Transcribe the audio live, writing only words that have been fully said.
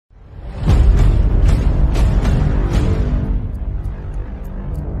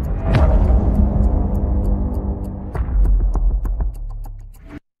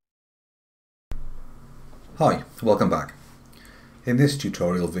Hi, welcome back. In this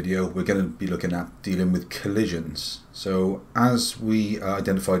tutorial video we're going to be looking at dealing with collisions. So as we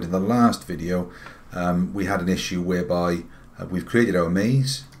identified in the last video, we had an issue whereby we've created our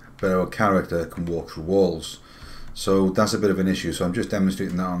maze but our character can walk through walls. So that's a bit of an issue, so I'm just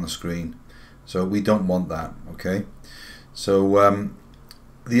demonstrating that on the screen. So we don't want that, okay? So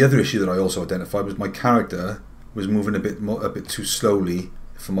the other issue that I also identified was my character was moving a bit too slowly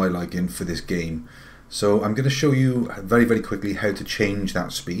for my liking for this game. So I'm going to show you very quickly how to change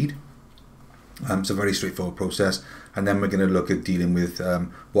that speed. It's a very straightforward process, and then we're going to look at dealing with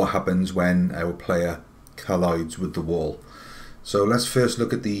what happens when our player collides with the wall. So let's first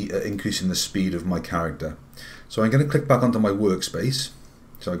look at the increase in the speed of my character. So I'm going to click back onto my workspace.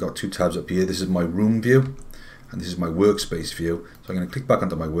 So I've got two tabs up here. This is my room view and this is my workspace view. So I'm going to click back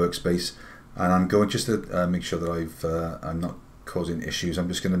onto my workspace, and I'm going just to make sure that I'm not causing issues. I'm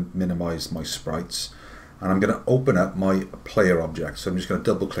just going to minimize my sprites. And I'm going to open up my player object. So I'm just going to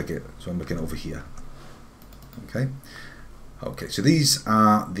double click it. So I'm looking over here. Okay, so these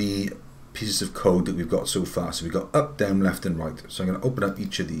are the pieces of code that we've got so far. So we've got up, down, left and right. So I'm going to open up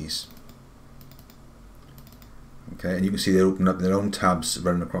each of these. Okay, and you can see they're opening up their own tabs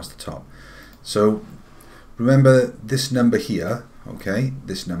running across the top. So remember this number here, okay,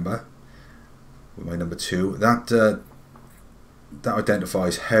 this number, with my number 2, that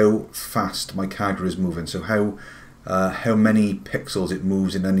identifies how fast my character is moving, so how many pixels it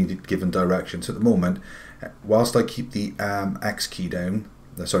moves in any given direction. So at the moment, whilst I keep the X key down,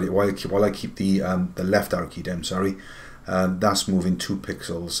 while I keep the left arrow key down, that's moving 2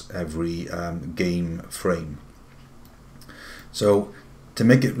 pixels every game frame. So to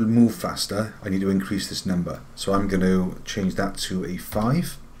make it move faster, I need to increase this number. So I'm going to change that to a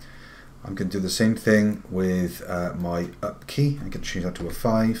 5. I'm going to do the same thing with my up key. I can change that to a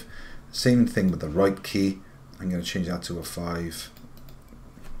 5. Same thing with the right key. I'm going to change that to a 5.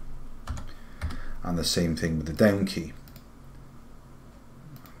 And the same thing with the down key.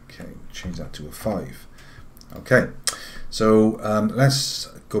 Okay, change that to a 5. Okay, so let's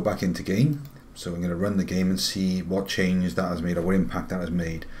go back into game. So I'm going to run the game and see what change that has made, or what impact that has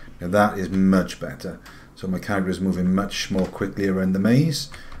made. Now that is much better. So my character is moving much more quickly around the maze.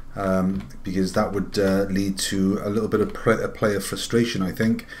 Because that would lead to a little bit of player frustration, I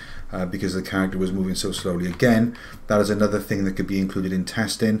think, because the character was moving so slowly. Again, that is another thing that could be included in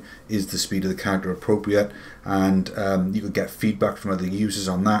testing. Is the speed of the character appropriate? And you could get feedback from other users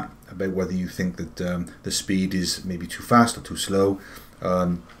on that, about whether you think that the speed is maybe too fast or too slow,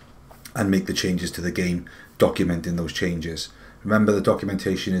 and make the changes to the game, documenting those changes. Remember, the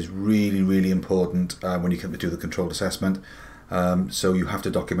documentation is really important when you come to do the controlled assessment. So you have to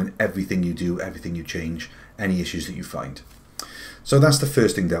document everything you do, everything you change, any issues that you find. So that's the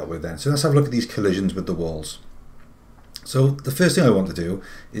first thing dealt with then. So let's have a look at these collisions with the walls. So the first thing I want to do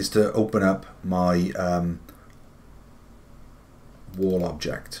is to open up my wall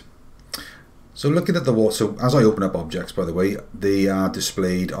object. So looking at the wall, so as I open up objects, by the way, they are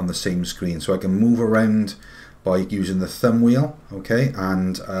displayed on the same screen. So I can move around by using the thumb wheel, okay,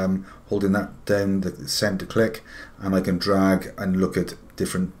 and holding that down the center click, and I can drag and look at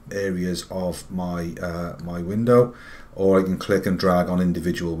different areas of my my window, or I can click and drag on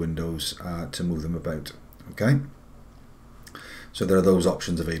individual windows to move them about. Okay, so there are those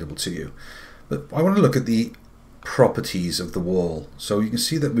options available to you. But I want to look at the properties of the wall. So you can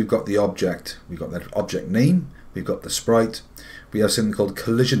see that we've got the object, we've got that object name, we've got the sprite. We have something called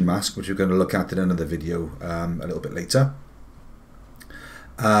collision mask, which we're going to look at in another video a little bit later.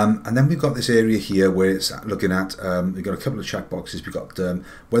 And then we've got this area here where it's looking at, we've got a couple of checkboxes. We've got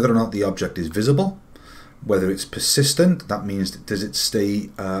whether or not the object is visible, whether it's persistent, that means does it stay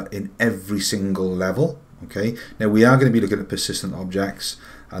in every single level. Okay. Now we are going to be looking at persistent objects,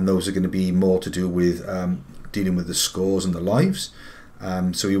 and those are going to be more to do with dealing with the scores and the lives.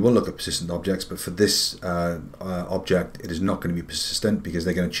 So we will look at persistent objects, but for this object it is not going to be persistent because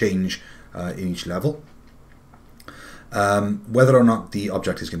they're going to change in each level. Whether or not the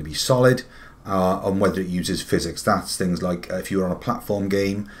object is going to be solid, and whether it uses physics. That's things like if you were on a platform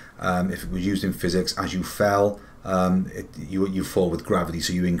game, if it was used in physics, as you fell, you fall with gravity,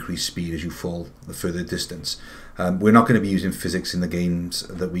 so you increase speed as you fall the further distance. We're not going to be using physics in the games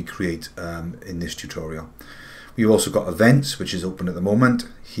that we create in this tutorial. We've also got events, which is open at the moment.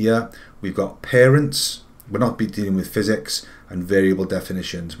 Here we've got parents. We're not be dealing with physics, and variable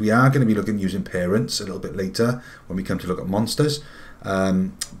definitions. We are going to be looking using parents a little bit later when we come to look at monsters,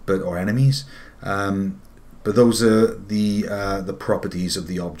 or enemies. But those are the properties of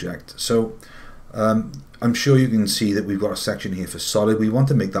the object. So I'm sure you can see that we've got a section here for solid. We want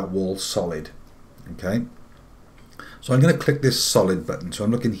to make that wall solid. Okay, So I'm going to click this solid button. So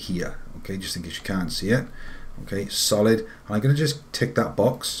I'm looking here, okay, just in case you can't see it. Okay, solid, and I'm going to just tick that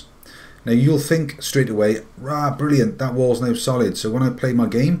box. Now you'll think straight away, ah, brilliant, that wall's now solid. So when I play my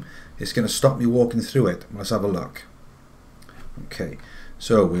game, it's going to stop me walking through it. Let's have a look. Okay,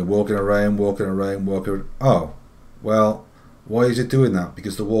 so we're walking around. Oh, well, why is it doing that?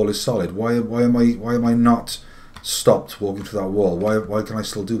 Because the wall is solid. Why am I not stopped walking through that wall? Why can I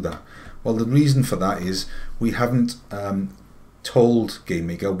still do that? Well, the reason for that is we haven't told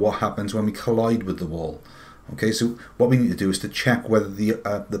GameMaker what happens when we collide with the wall. Okay, so what we need to do is to check whether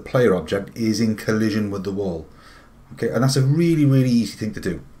the player object is in collision with the wall. Okay, and that's a really easy thing to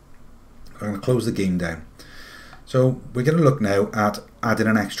do. I'm going to close the game down. So we're going to look now at adding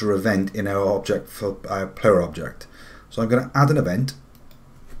an extra event in our object for our player object. So I'm going to add an event,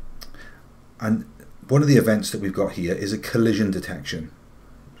 and one of the events that we've got here is a collision detection.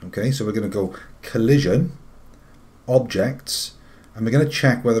 Okay, so we're going to go collision, objects, and we're going to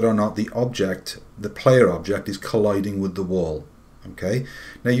check whether or not the object, the player object, is colliding with the wall. Okay,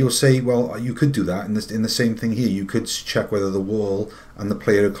 now you'll say, well, you could do that in the same thing here. You could check whether the wall and the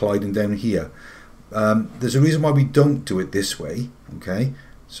player are colliding down here. There's a reason why we don't do it this way. Okay,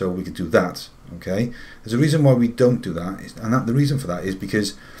 so we could do that. Okay, there's a reason why we don't do that, and the reason for that is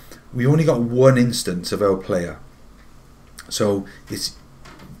because we only got one instance of our player. So it's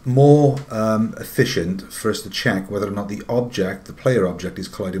more efficient for us to check whether or not the object, the player object, is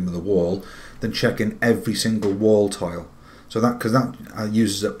colliding with the wall than checking every single wall tile. So because that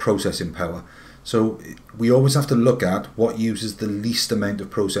uses up processing power. So we always have to look at what uses the least amount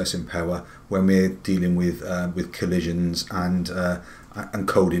of processing power when we're dealing with collisions and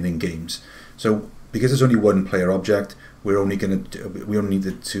coding in games. So because there's only one player object, we only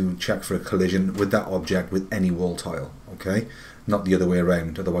need to check for a collision with that object with any wall tile. Okay, not the other way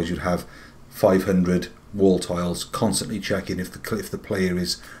around. Otherwise, you'd have 500 wall tiles constantly checking if the player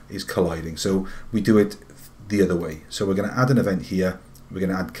is colliding. So we do it the other way. So we're going to add an event here. We're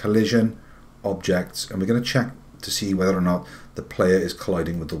going to add collision, objects, and we're going to check to see whether or not the player is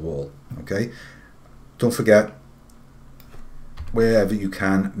colliding with the wall. Okay, don't forget, wherever you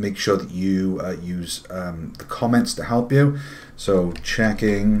can, make sure that you use the comments to help you. So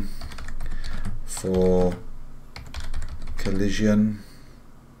checking for collision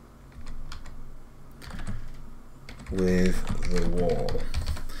with the wall.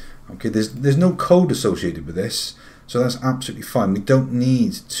 Okay, there's no code associated with this, so that's absolutely fine. We don't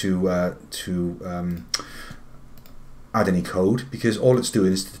need to add any code, because all it's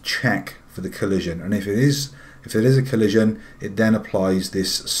doing is to check for the collision, and if it is a collision, it then applies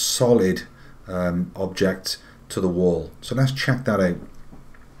this solid object to the wall. So let's check that out.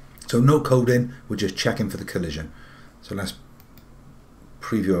 So no coding, we're just checking for the collision. So let's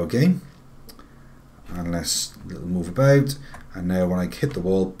preview our game, and let's move about, and now when I hit the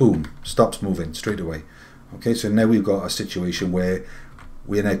wall, boom, stops moving straight away. Okay, so now we've got a situation where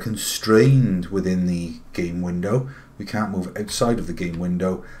we are now constrained within the game window. We can't move outside of the game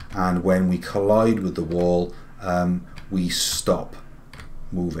window, and when we collide with the wall, we stop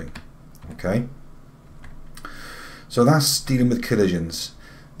moving. Okay, so that's dealing with collisions.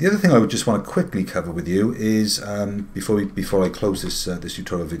 The other thing I would just want to quickly cover with you is before I close this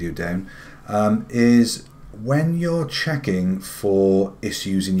tutorial video down, is when you're checking for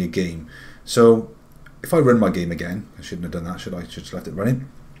issues in your game. So if I run my game again, I shouldn't have done that, should I? Just left it running.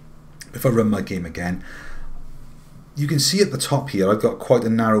 If I run my game again, you can see at the top here I've got quite a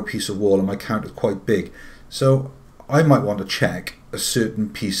narrow piece of wall and my character is quite big. So I might want to check a certain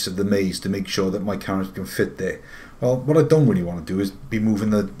piece of the maze to make sure that my character can fit there. Well, what I don't really want to do is be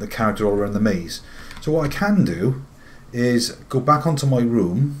moving the character all around the maze. So what I can do is go back onto my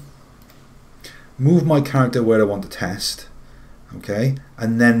room, move my character where I want to test, okay,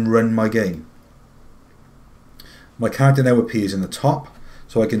 and then run my game. My character now appears in the top,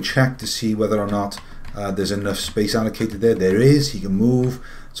 so I can check to see whether or not there's enough space allocated there. There is, he can move,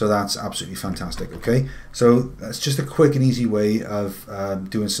 so that's absolutely fantastic. Okay, so that's just a quick and easy way of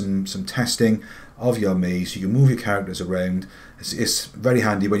doing some testing of your maze. You can move your characters around. It's very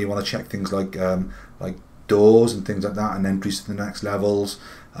handy when you want to check things like doors and things like that, and entries to the next levels,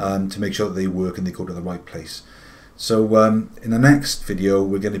 to make sure that they work and they go to the right place. So in the next video,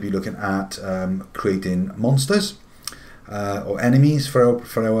 we're going to be looking at creating monsters or enemies for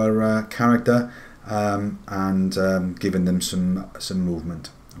our character, and giving them some movement.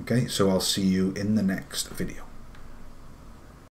 Okay, so I'll see you in the next video.